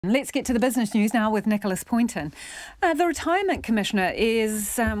Let's get to the business news now with Nicholas Poynton. The Retirement Commissioner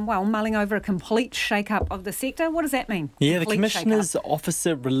is, mulling over a complete shake-up of the sector. What does that mean? Yeah, the Commissioner's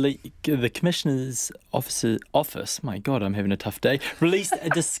office, my God, I'm having a tough day, released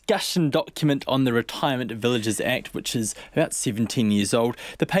a discussion document on the Retirement Villages Act, which is about 17 years old.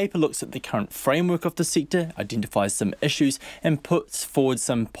 The paper looks at the current framework of the sector, identifies some issues, and puts forward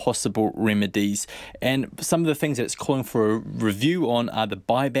some possible remedies. And some of the things that it's calling for a review on are the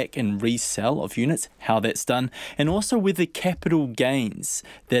buyback and resell of units, how that's done, and also whether capital gains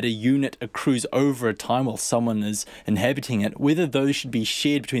that a unit accrues over a time while someone is inhabiting it, whether those should be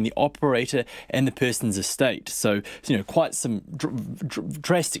shared between the operator and the person's estate. So, quite some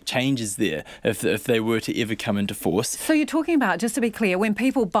drastic changes there if they were to ever come into force. So you're talking about, just to be clear, when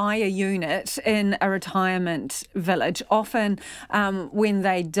people buy a unit in a retirement village, often when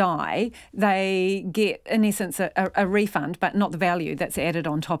they die, they get, in essence, a refund, but not the value that's added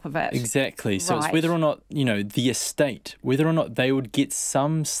on top of it. Exactly. So It's whether or not, the estate, whether or not they would get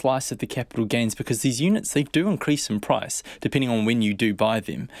some slice of the capital gains, because these units, they do increase in price depending on when you do buy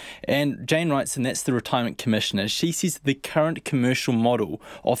them. And Jane Wrightson, that's the Retirement Commissioner, she says the current commercial model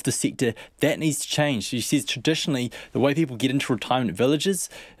of the sector, that needs to change. She says traditionally the way people get into retirement villages,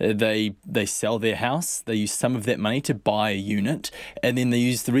 they sell their house, they use some of that money to buy a unit, and then they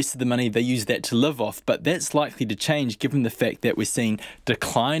use the rest of the money, they use that to live off. But that's likely to change given the fact that we're seeing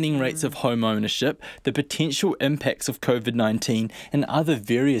declining rates of home ownership, the potential impacts of COVID-19 and other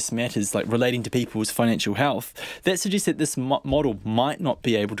various matters like relating to people's financial health. That suggests that this model might not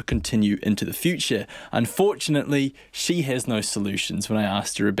be able to continue into the future. Unfortunately, she has no solutions. When I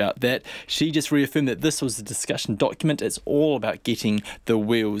asked her about that, she just reaffirmed that this was a discussion document. It's all about getting the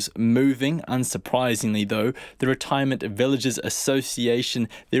wheels moving. Unsurprisingly, though, the Retirement Villages Association,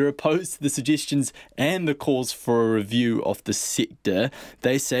 they're opposed to the suggestions and the calls for a review of the sector.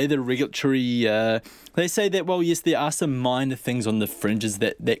 They say the regulatory, yes, there are some minor things on the fringes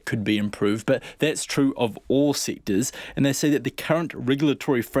that could be improved, but that's true of all sectors. And they say that the current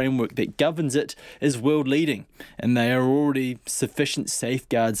regulatory framework that governs it is world leading, and there are already sufficient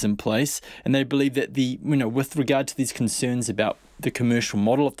safeguards in place. And they believe that with regard to these concerns about the commercial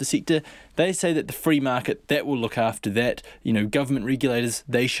model of the sector, they say that the free market, that will look after that. Government regulators,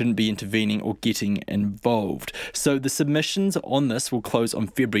 they shouldn't be intervening or getting involved. So the submissions on this will close on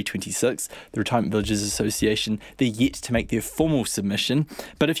February 26th. The Retirement Villages Association, they're yet to make their formal submission.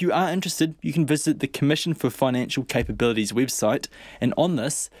 But if you are interested, you can visit the Commission for Financial Capabilities website. And on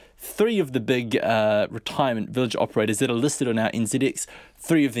this, 3 of the big retirement village operators that are listed on our NZX,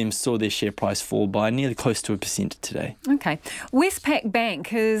 3 of them saw their share price fall by nearly close to 1% today. Okay. Westpac Bank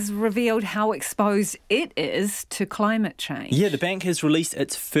has revealed how exposed it is to climate change. Yeah, the bank has released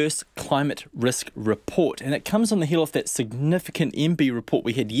its first climate risk report, and it comes on the heel of that significant MB report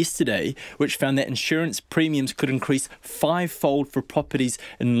we had yesterday, which found that insurance premiums could increase 5-fold for properties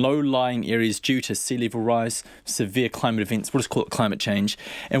in low-lying areas due to sea level rise, severe climate events, we'll just call it climate change.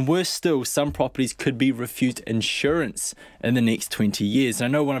 And worse still, some properties could be refused insurance in the next 20 years. And I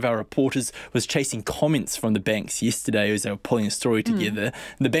know one of our reporters was chasing comments from the banks yesterday as they were pulling a story together.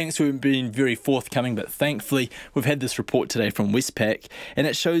 The banks weren't being very forthcoming, but thankfully we've had this report today from Westpac, and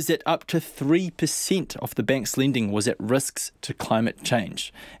it shows that up to 3% of the bank's lending was at risks to climate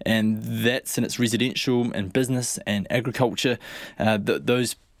change. And that's in its residential and business and agriculture,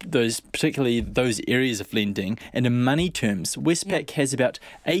 particularly those areas of lending. And in money terms, Westpac has about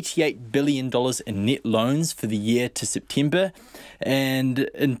 $88 billion in net loans for the year to September. And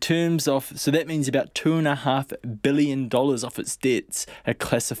in terms of, so that means about $2.5 billion of its debts are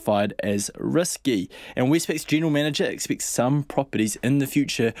classified as risky. And Westpac's general manager expects some properties in the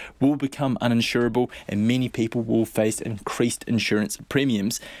future will become uninsurable, and many people will face increased insurance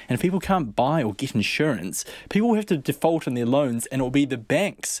premiums. And if people can't buy or get insurance, people will have to default on their loans, and it will be the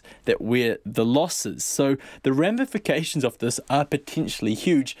banks that wear the losses. So the ramifications of this are potentially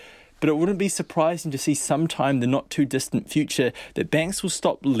huge. But it wouldn't be surprising to see sometime in the not too distant future that banks will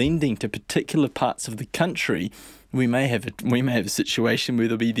stop lending to particular parts of the country. We may have a situation where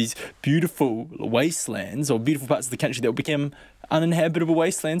there'll be these beautiful wastelands or beautiful parts of the country that will become uninhabitable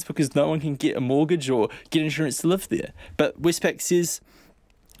wastelands because no one can get a mortgage or get insurance to live there. But Westpac says,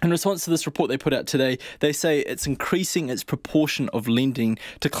 in response to this report they put out today, they say it's increasing its proportion of lending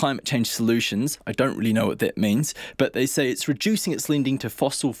to climate change solutions. I don't really know what that means, but they say it's reducing its lending to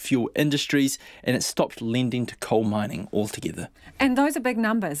fossil fuel industries, and it's stopped lending to coal mining altogether. And those are big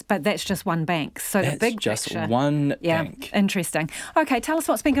numbers, but that's just one bank. So that's the big just picture, one bank. Interesting. Okay, tell us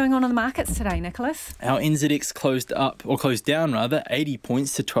what's been going on in the markets today, Nicholas. Our NZX closed down 80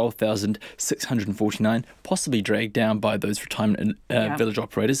 points to 12,649, possibly dragged down by those retirement village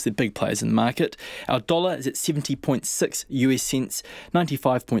operators. operators, the big players in the market. Our dollar is at 70.6 US cents,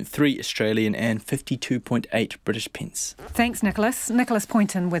 95.3 Australian and 52.8 British pence. Thanks, Nicholas. Nicholas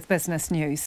Poynton with Business News.